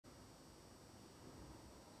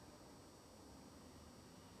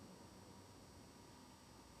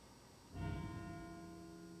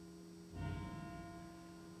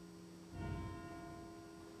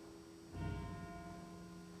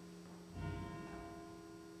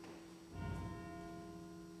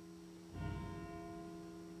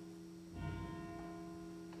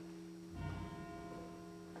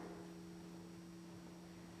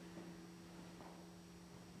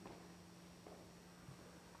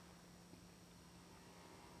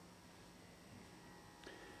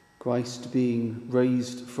Christ, being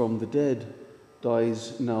raised from the dead,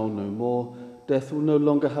 dies now no more. Death will no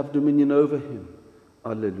longer have dominion over him.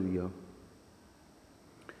 Alleluia.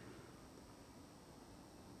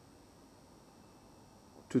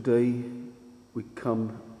 Today we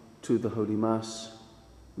come to the Holy Mass.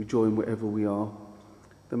 We join wherever we are.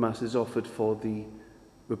 The Mass is offered for the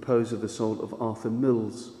repose of the soul of Arthur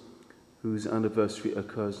Mills, whose anniversary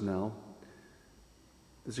occurs now.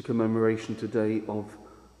 There's a commemoration today of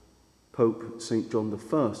Pope St. John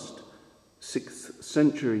I, 6th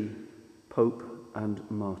century Pope and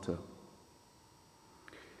Martyr.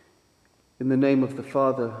 In the name of the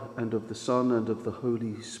Father, and of the Son, and of the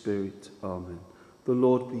Holy Spirit. Amen. The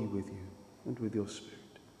Lord be with you, and with your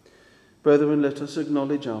spirit. Brethren, let us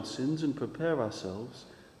acknowledge our sins and prepare ourselves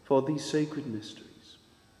for these sacred mysteries.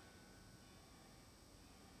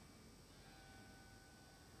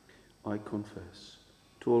 I confess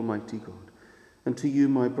to Almighty God, and to you,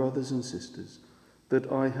 my brothers and sisters,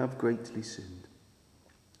 that I have greatly sinned,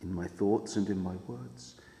 in my thoughts and in my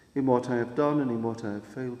words, in what I have done and in what I have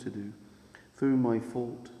failed to do, through my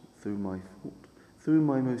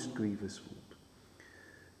most grievous fault.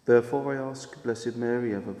 Therefore I ask Blessed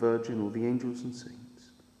Mary, ever Virgin, all the angels and saints,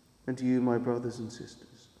 and you, my brothers and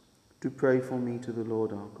sisters, to pray for me to the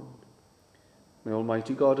Lord our God. May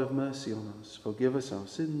Almighty God have mercy on us, forgive us our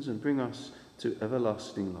sins, and bring us to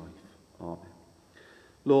everlasting life. Amen.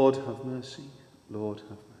 Lord, have mercy. Lord, have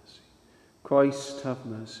mercy. Christ, have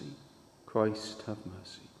mercy. Christ, have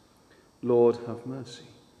mercy. Lord, have mercy.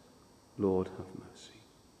 Lord, have mercy.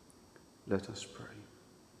 Let us pray.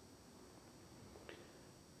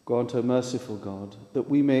 Grant, O merciful God, that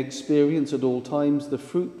we may experience at all times the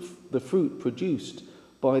fruit produced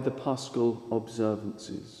by the Paschal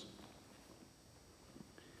observances.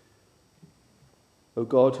 O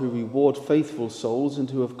God, who reward faithful souls and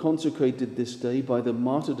who have consecrated this day by the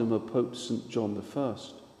martyrdom of Pope St. John I,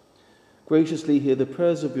 graciously hear the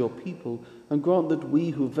prayers of your people and grant that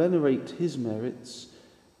we who venerate his merits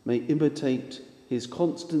may imitate his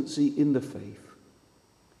constancy in the faith.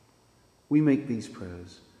 We make these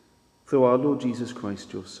prayers through our Lord Jesus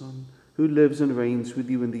Christ, your Son, who lives and reigns with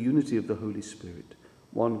you in the unity of the Holy Spirit,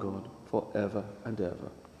 one God, for ever and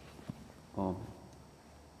ever. Amen.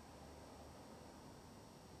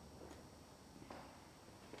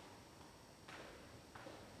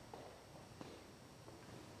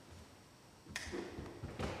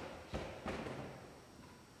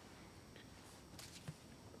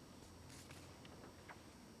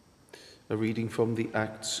 A reading from the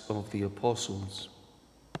Acts of the Apostles.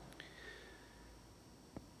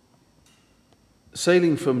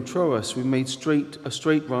 Sailing from Troas, we made a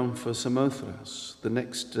straight run for Samothrace, the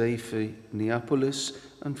next day for Neapolis,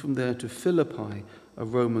 and from there to Philippi, a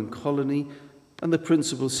Roman colony, and the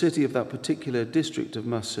principal city of that particular district of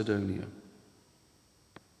Macedonia.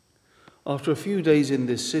 After a few days in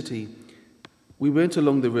this city, we went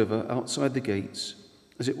along the river outside the gates,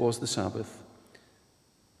 as it was the Sabbath,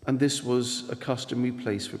 and this was a customary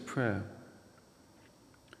place for prayer.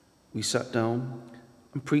 We sat down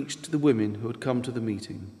and preached to the women who had come to the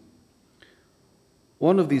meeting.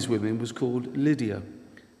 One of these women was called Lydia,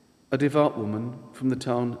 a devout woman from the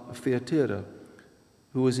town of Thyatira,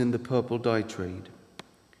 who was in the purple dye trade.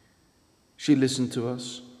 She listened to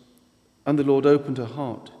us, and the Lord opened her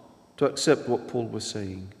heart to accept what Paul was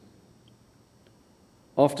saying.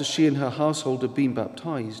 After she and her household had been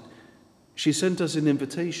baptized, she sent us an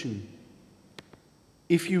invitation.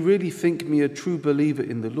 "If you really think me a true believer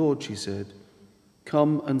in the Lord," she said,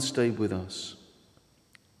 "come and stay with us."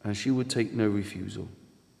 And she would take no refusal.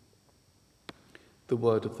 The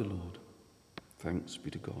word of the Lord. Thanks be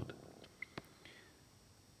to God.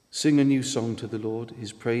 Sing a new song to the Lord,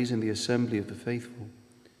 his praise in the assembly of the faithful.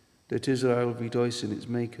 Let Israel rejoice in its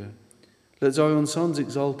Maker. Let Zion's sons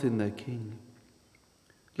exult in their King.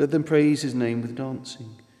 Let them praise his name with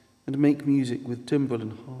dancing, and make music with timbrel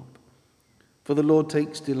and harp. For the Lord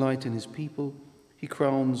takes delight in his people, he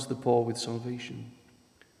crowns the poor with salvation.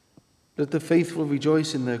 Let the faithful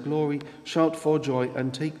rejoice in their glory, shout for joy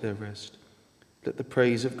and take their rest. Let the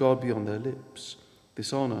praise of God be on their lips.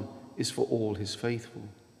 This honor is for all his faithful.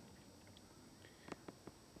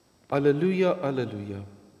 Alleluia, alleluia.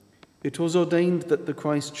 It was ordained that the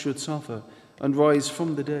Christ should suffer and rise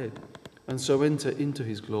from the dead, and so enter into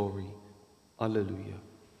his glory. Alleluia.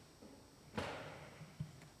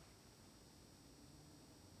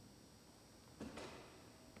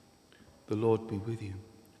 The Lord be with you,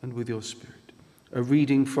 and with your spirit. A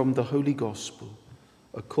reading from the Holy Gospel,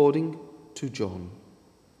 according to John.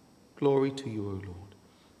 Glory to you, O Lord.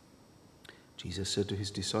 Jesus said to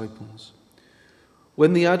his disciples,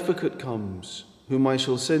 "When the Advocate comes, whom I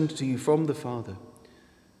shall send to you from the Father,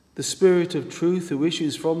 the Spirit of truth who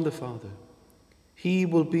issues from the Father, he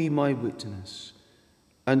will be my witness,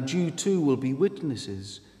 and you too will be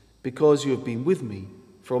witnesses, because you have been with me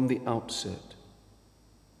from the outset.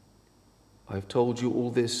 I have told you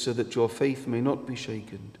all this so that your faith may not be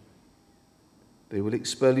shaken. They will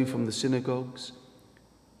expel you from the synagogues,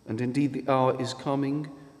 and indeed the hour is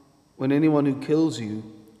coming when anyone who kills you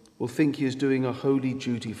will think he is doing a holy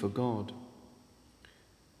duty for God.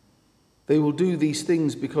 They will do these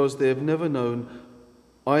things because they have never known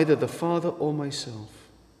either the Father or myself.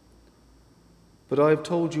 But I have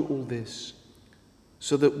told you all this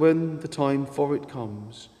so that when the time for it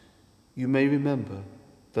comes, you may remember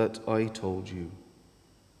that I told you.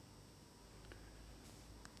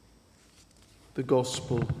 The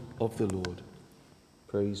Gospel of the Lord.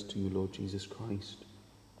 Praise to you, Lord Jesus Christ.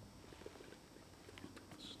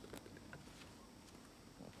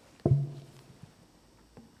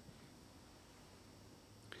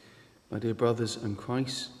 My dear brothers and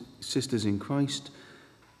sisters in Christ,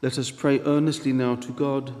 let us pray earnestly now to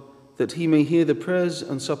God that he may hear the prayers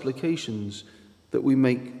and supplications that we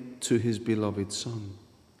make to his beloved Son.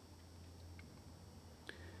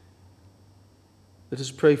 Let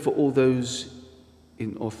us pray for all those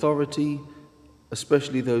in authority,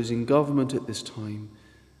 especially those in government at this time,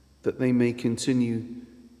 that they may continue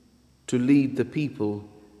to lead the people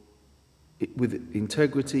with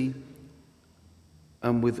integrity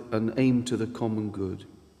and with an aim to the common good.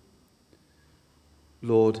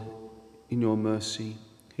 Lord, in your mercy,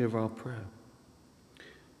 hear our prayer.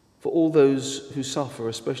 For all those who suffer,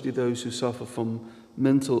 especially those who suffer from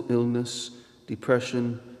mental illness,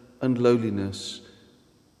 depression, and loneliness,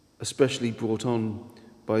 especially brought on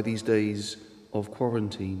by these days of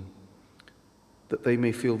quarantine, that they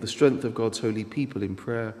may feel the strength of God's holy people in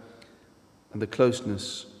prayer and the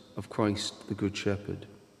closeness of Christ, the Good Shepherd.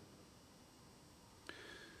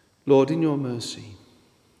 Lord, in your mercy,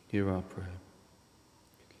 hear our prayer.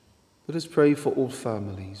 Let us pray for all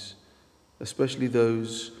families, especially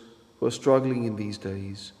those who are struggling in these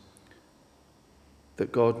days,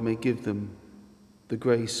 that God may give them the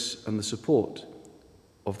grace and the support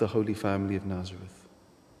of the Holy Family of Nazareth.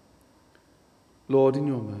 Lord, in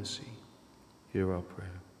your mercy, hear our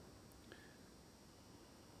prayer.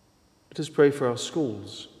 Let us pray for our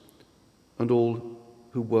schools and all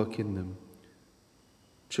who work in them,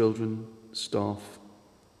 children, staff,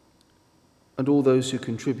 and all those who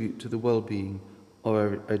contribute to the well-being of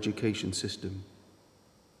our education system.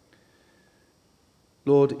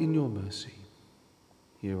 Lord, in your mercy,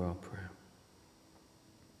 hear our prayer.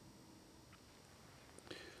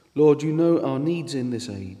 Lord, you know our needs in this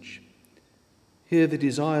age. Hear the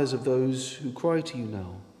desires of those who cry to you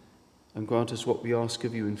now, and grant us what we ask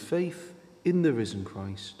of you in faith in the risen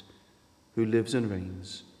Christ, who lives and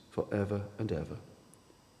reigns for ever and ever.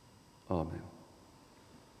 Amen.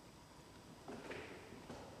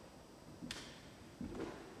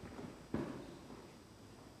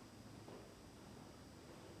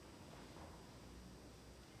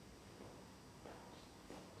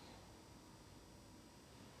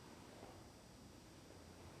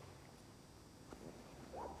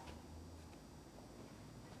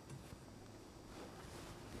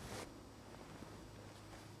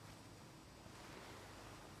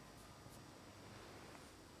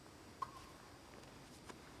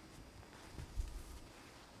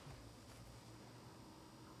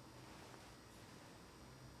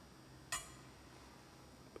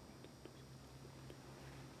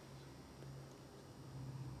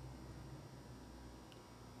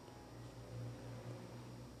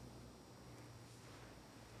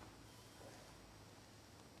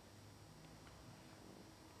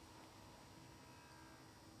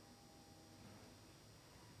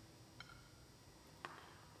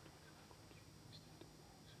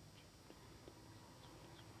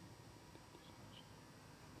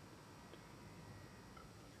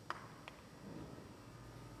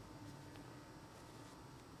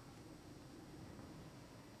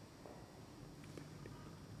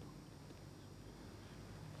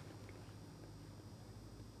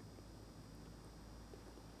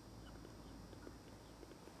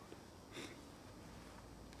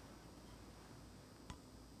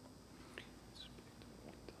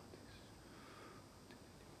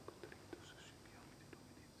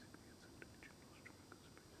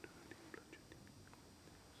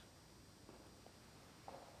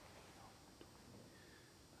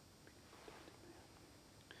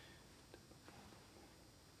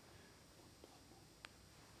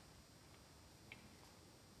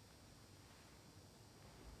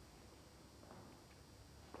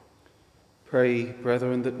 Pray,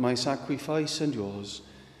 brethren, that my sacrifice and yours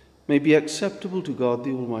may be acceptable to God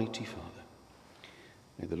the Almighty Father.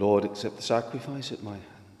 May the Lord accept the sacrifice at my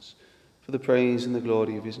hands, for the praise and the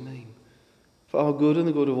glory of his name, for our good and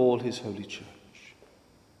the good of all his holy church.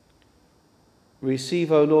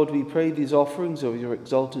 Receive, O Lord, we pray, these offerings of your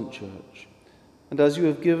exultant church, and as you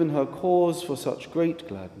have given her cause for such great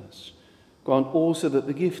gladness, grant also that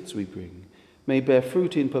the gifts we bring may bear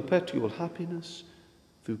fruit in perpetual happiness,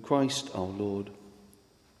 through Christ our Lord.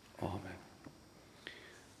 Amen.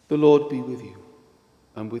 The Lord be with you,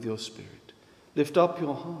 and with your spirit. Lift up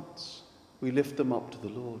your hearts. We lift them up to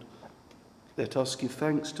the Lord. Let us give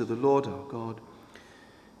thanks to the Lord our God.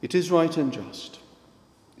 It is right and just.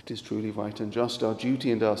 It is truly right and just, our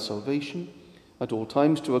duty and our salvation, at all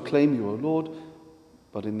times to acclaim you, O Lord,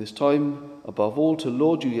 but in this time, above all, to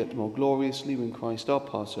laud you yet more gloriously when Christ our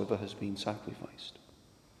Passover has been sacrificed.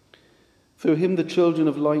 Through him the children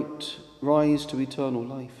of light rise to eternal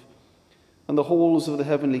life, and the halls of the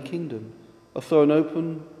heavenly kingdom are thrown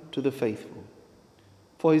open to the faithful.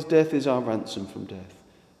 For his death is our ransom from death,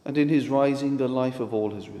 and in his rising the life of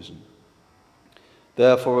all has risen.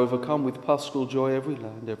 Therefore, overcome with paschal joy, every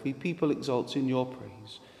land, every people exalts in your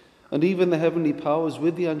praise, and even the heavenly powers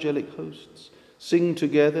with the angelic hosts sing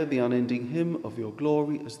together the unending hymn of your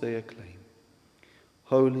glory as they acclaim.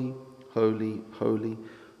 Holy, holy, holy,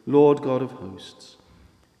 Lord God of hosts,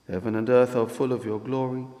 heaven and earth are full of your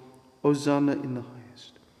glory. Hosanna in the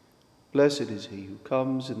highest. Blessed is he who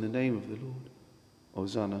comes in the name of the Lord.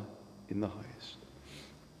 Hosanna in the highest.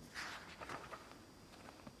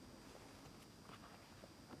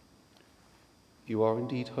 You are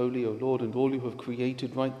indeed holy, O Lord, and all you have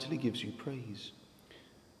created rightly gives you praise.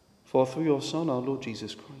 For through your Son, our Lord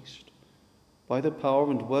Jesus Christ, by the power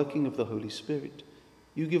and working of the Holy Spirit,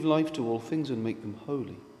 you give life to all things and make them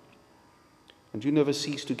holy. And you never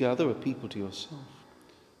cease to gather a people to yourself,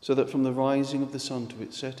 so that from the rising of the sun to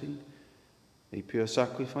its setting, a pure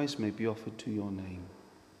sacrifice may be offered to your name.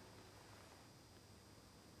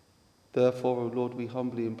 Therefore, O Lord, we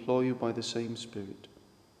humbly implore you by the same Spirit,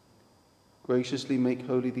 graciously make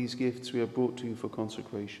holy these gifts we have brought to you for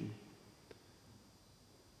consecration,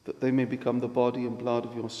 that they may become the body and blood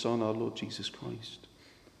of your Son, our Lord Jesus Christ,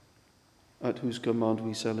 at whose command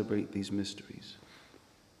we celebrate these mysteries.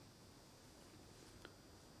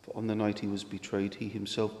 For on the night he was betrayed, he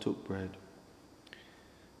himself took bread,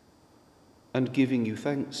 and giving you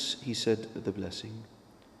thanks, he said the blessing,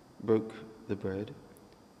 broke the bread,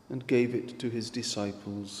 and gave it to his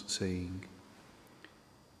disciples, saying,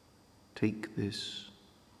 "Take this,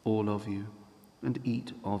 all of you, and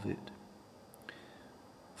eat of it,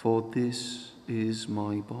 for this is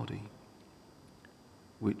my body,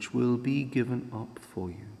 which will be given up for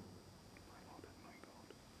you."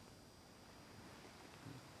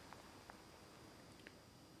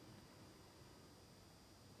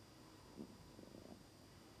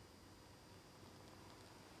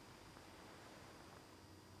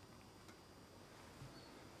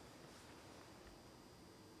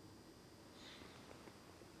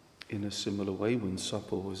 In a similar way, when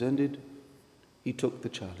supper was ended, he took the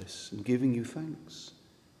chalice, and giving you thanks,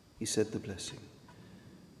 he said the blessing,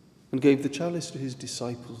 and gave the chalice to his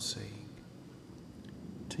disciples, saying,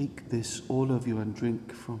 "Take this, all of you, and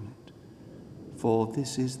drink from it, for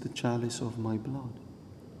this is the chalice of my blood,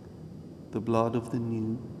 the blood of the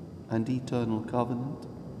new and eternal covenant,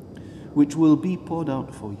 which will be poured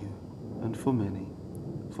out for you and for many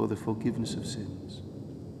for the forgiveness of sins.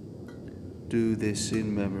 Do this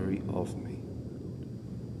in memory of me."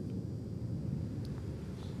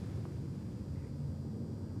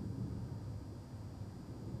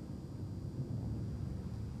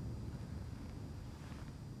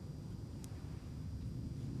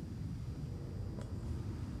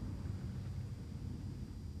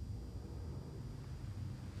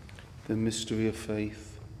 The mystery of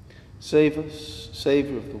faith. Save us,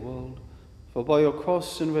 Saviour of the world, for by your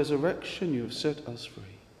cross and resurrection you have set us free.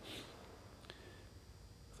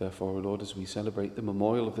 Therefore, O Lord, as we celebrate the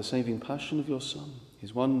memorial of the saving passion of your Son,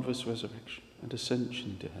 his wondrous resurrection and ascension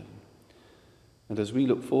into heaven, and as we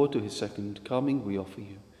look forward to his second coming, we offer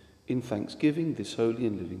you, in thanksgiving, this holy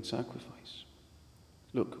and living sacrifice.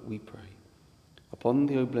 Look, we pray, upon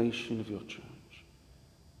the oblation of your church,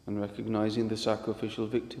 and recognizing the sacrificial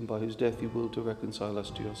victim by whose death you will to reconcile us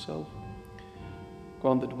to yourself,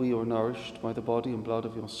 grant that we who are nourished by the body and blood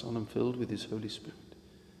of your Son and filled with his Holy Spirit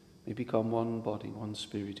may become one body, one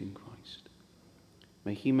spirit in Christ.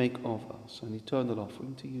 May he make of us an eternal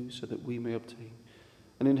offering to you, so that we may obtain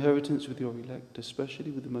an inheritance with your elect,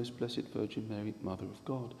 especially with the most blessed Virgin Mary, Mother of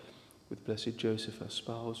God, with blessed Joseph, our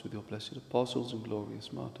spouse, with your blessed apostles and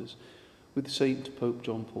glorious martyrs, with Saint Pope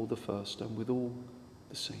John Paul I, and with all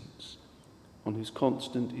the saints, on whose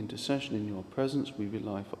constant intercession in your presence we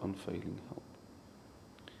rely for unfailing help.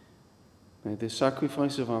 May this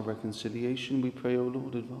sacrifice of our reconciliation, we pray, O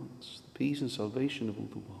Lord, advance the peace and salvation of all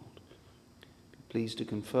the world. Be pleased to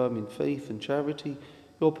confirm in faith and charity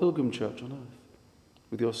your pilgrim church on earth,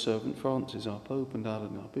 with your servant Francis, our Pope, and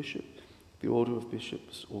Alan, our Bishop, the order of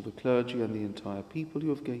bishops, all the clergy, and the entire people you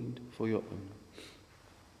have gained for your own.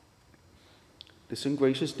 Listen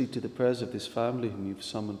graciously to the prayers of this family whom you have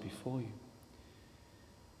summoned before you.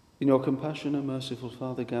 In your compassion, O merciful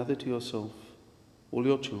Father, gather to yourself all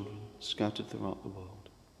your children scattered throughout the world.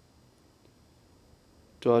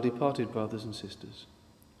 To our departed brothers and sisters,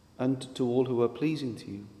 and to all who are pleasing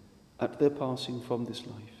to you at their passing from this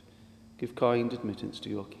life, give kind admittance to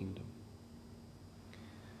your kingdom.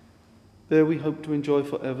 There we hope to enjoy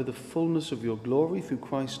forever the fullness of your glory through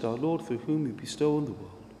Christ our Lord, through whom you bestow on the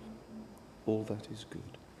world all that is good.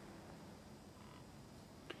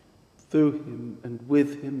 Through him, and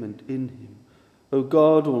with him, and in him, O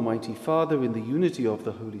God, Almighty Father, in the unity of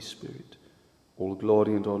the Holy Spirit, all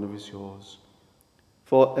glory and honour is yours,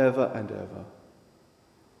 for ever and ever.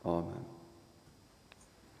 Amen.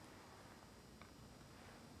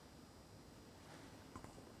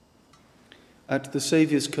 At the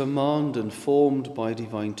Saviour's command and formed by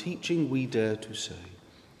divine teaching, we dare to say,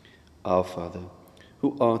 Our Father,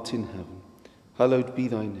 who art in heaven, hallowed be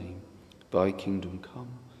thy name. Thy kingdom come,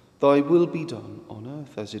 thy will be done on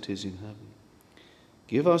earth as it is in heaven.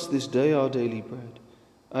 Give us this day our daily bread,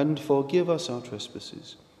 and forgive us our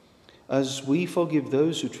trespasses, as we forgive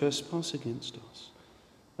those who trespass against us.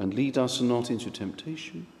 And lead us not into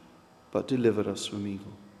temptation, but deliver us from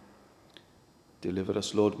evil. Deliver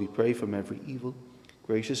us, Lord, we pray, from every evil.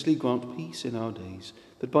 Graciously grant peace in our days,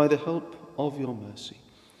 that by the help of your mercy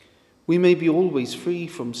we may be always free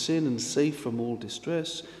from sin and safe from all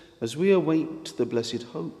distress, as we await the blessed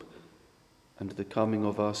hope and the coming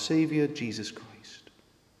of our Saviour, Jesus Christ.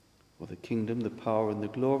 For the kingdom, the power, and the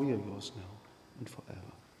glory are yours now and forever.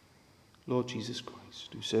 Lord Jesus Christ,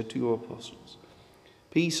 who said to your apostles,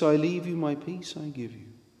 Peace I leave you, my peace I give you.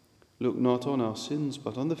 Look not on our sins,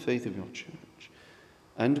 but on the faith of your church,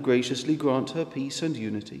 and graciously grant her peace and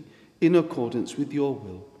unity in accordance with your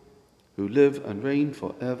will, who live and reign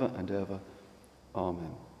for ever and ever.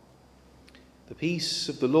 Amen. The peace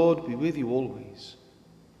of the Lord be with you always,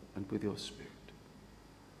 and with your spirit.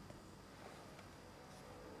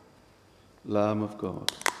 Lamb of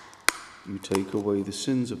God, you take away the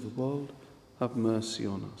sins of the world, have mercy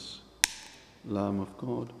on us. Lamb of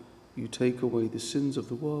God, you take away the sins of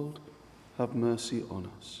the world, have mercy on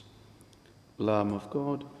us. Lamb of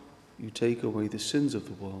God, you take away the sins of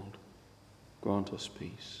the world, grant us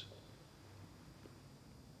peace.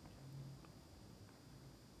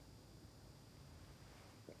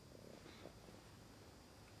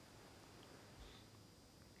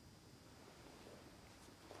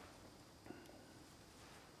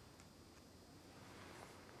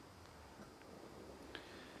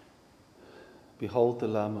 Behold the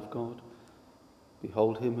Lamb of God.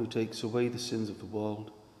 Behold him who takes away the sins of the world.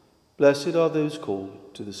 Blessed are those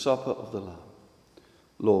called to the supper of the Lamb.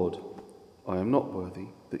 Lord, I am not worthy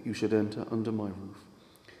that you should enter under my roof,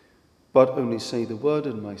 but only say the word,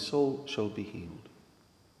 and my soul shall be healed.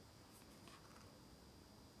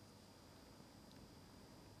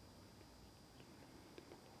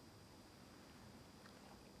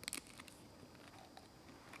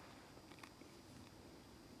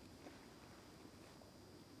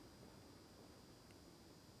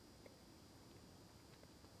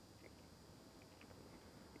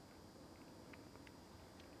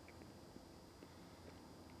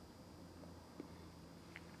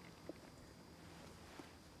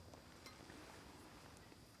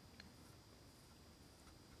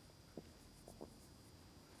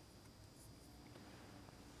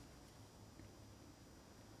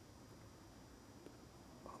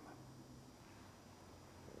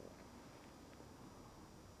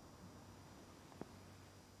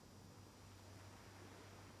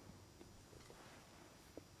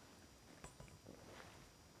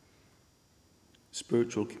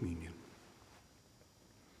 Spiritual communion.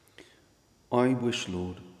 I wish,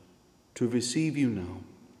 Lord, to receive you now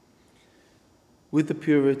with the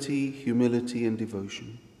purity, humility, and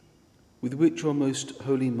devotion with which your most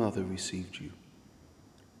holy mother received you,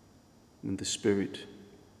 in the spirit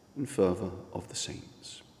and fervour of the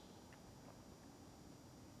saints.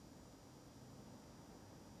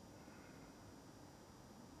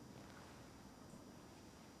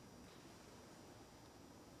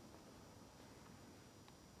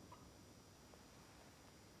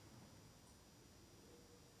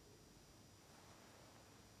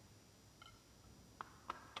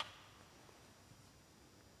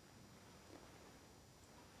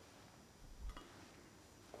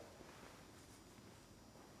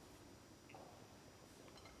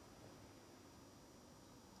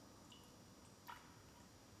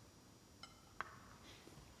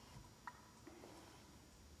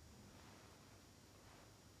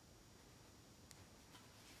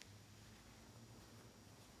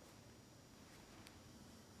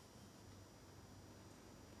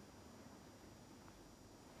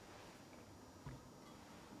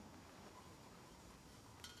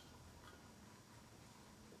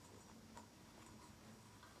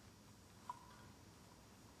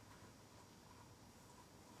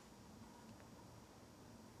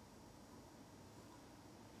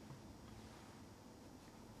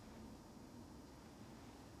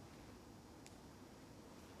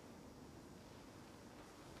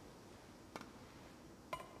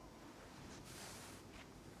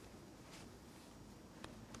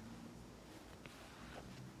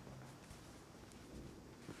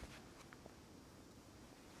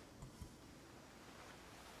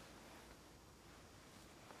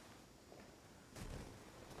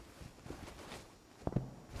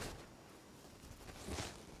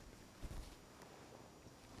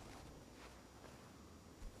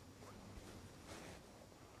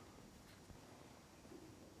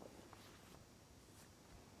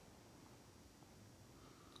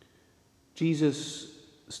 Jesus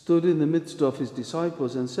stood in the midst of his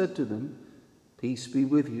disciples and said to them, "Peace be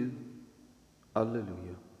with you."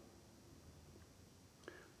 Alleluia.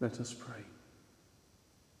 Let us pray.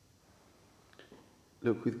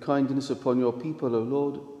 Look with kindness upon your people, O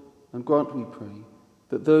Lord, and grant, we pray,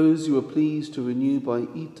 that those you are pleased to renew by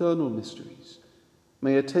eternal mysteries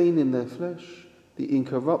may attain in their flesh the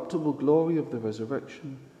incorruptible glory of the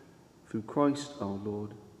resurrection, through Christ our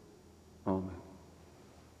Lord. Amen.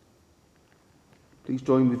 Please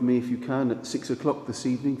join with me, if you can, at 6 o'clock this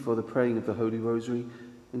evening for the praying of the Holy Rosary,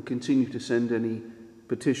 and continue to send any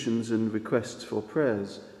petitions and requests for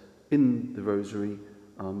prayers in the Rosary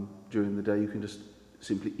during the day. You can just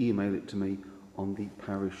simply email it to me on the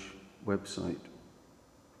Parish website.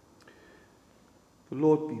 The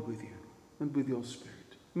Lord be with you and with your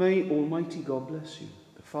spirit. May Almighty God bless you,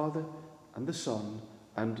 the Father and the Son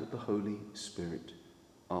and the Holy Spirit.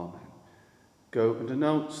 Amen. Go and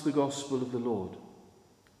announce the gospel of the Lord.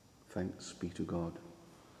 Thanks be to God.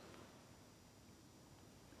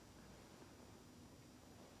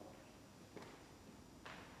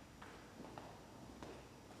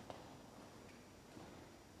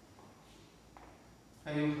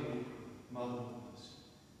 Hail, Holy Mother of Mercy.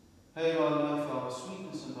 Hail our life, our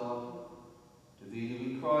sweetness and our hope. To thee do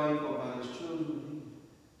we cry, poor banished children of Eve.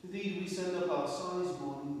 To thee do we send up our sighs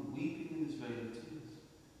mourning, weeping in this vale of tears.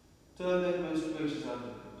 Turn then, most gracious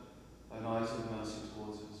Advocate, thine eyes of mercy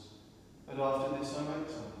towards us, and after this our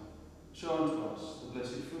exile, show unto us the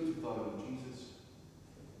blessed fruit of thy womb, Jesus.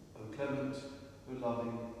 O clement, O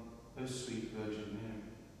loving, O sweet Virgin Mary.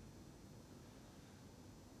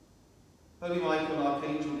 Holy Michael,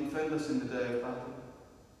 Archangel, defend us in the day of battle.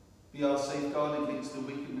 Be our safeguard against the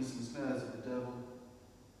wickedness and snares of the devil.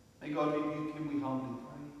 May God rebuke him, we humbly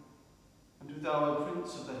pray. And do thou, O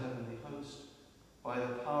Prince of the heavenly host, by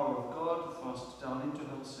the power of God, thrust down into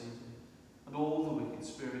hell Satan and all the wicked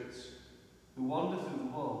spirits who wander through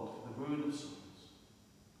the world for the ruin of souls.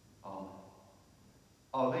 Amen.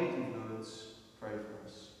 Our Lady of Lourdes, pray for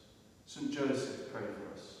us. St. Joseph, pray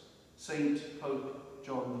for us. Saint Pope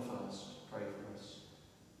John I, pray for us.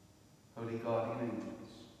 Holy guardian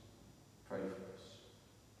angels, pray for us.